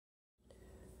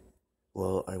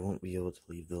Well, I won't be able to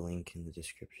leave the link in the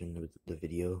description of the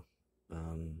video.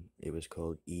 It was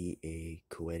called E.A.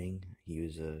 Koetting.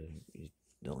 He's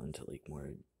still into like more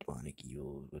demonic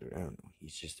evil, whatever. I don't know.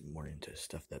 He's just more into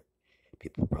stuff that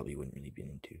people probably wouldn't really be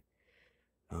into.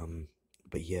 Um,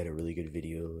 but he had a really good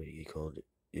video.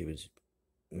 It was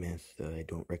Myth. I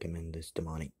don't recommend this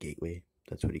demonic gateway.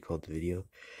 That's what he called the video.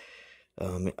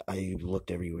 I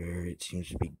looked everywhere. It seems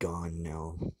to be gone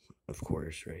now, of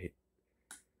course, right?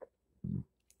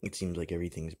 It seems like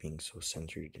everything's being so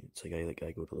censored. It's like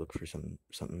I go to look for something,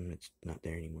 it's not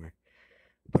there anymore.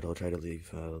 But I'll try to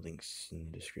leave links in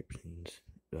the descriptions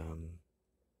um,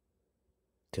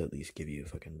 to at least give you a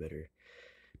fucking better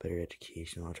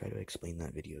education. I'll try to explain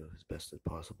that video as best as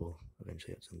possible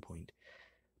eventually at some point.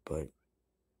 But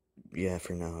yeah,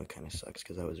 for now it kind of sucks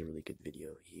because that was a really good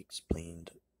video. He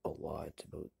explained a lot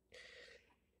about.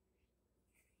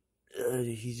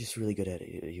 He's just really good at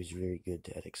it. He was very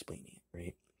good at explaining it,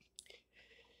 right?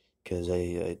 Because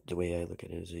the way I look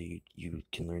at it is you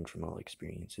can learn from all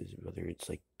experiences, whether it's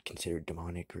like considered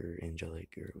demonic or angelic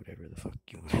or whatever the fuck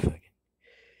you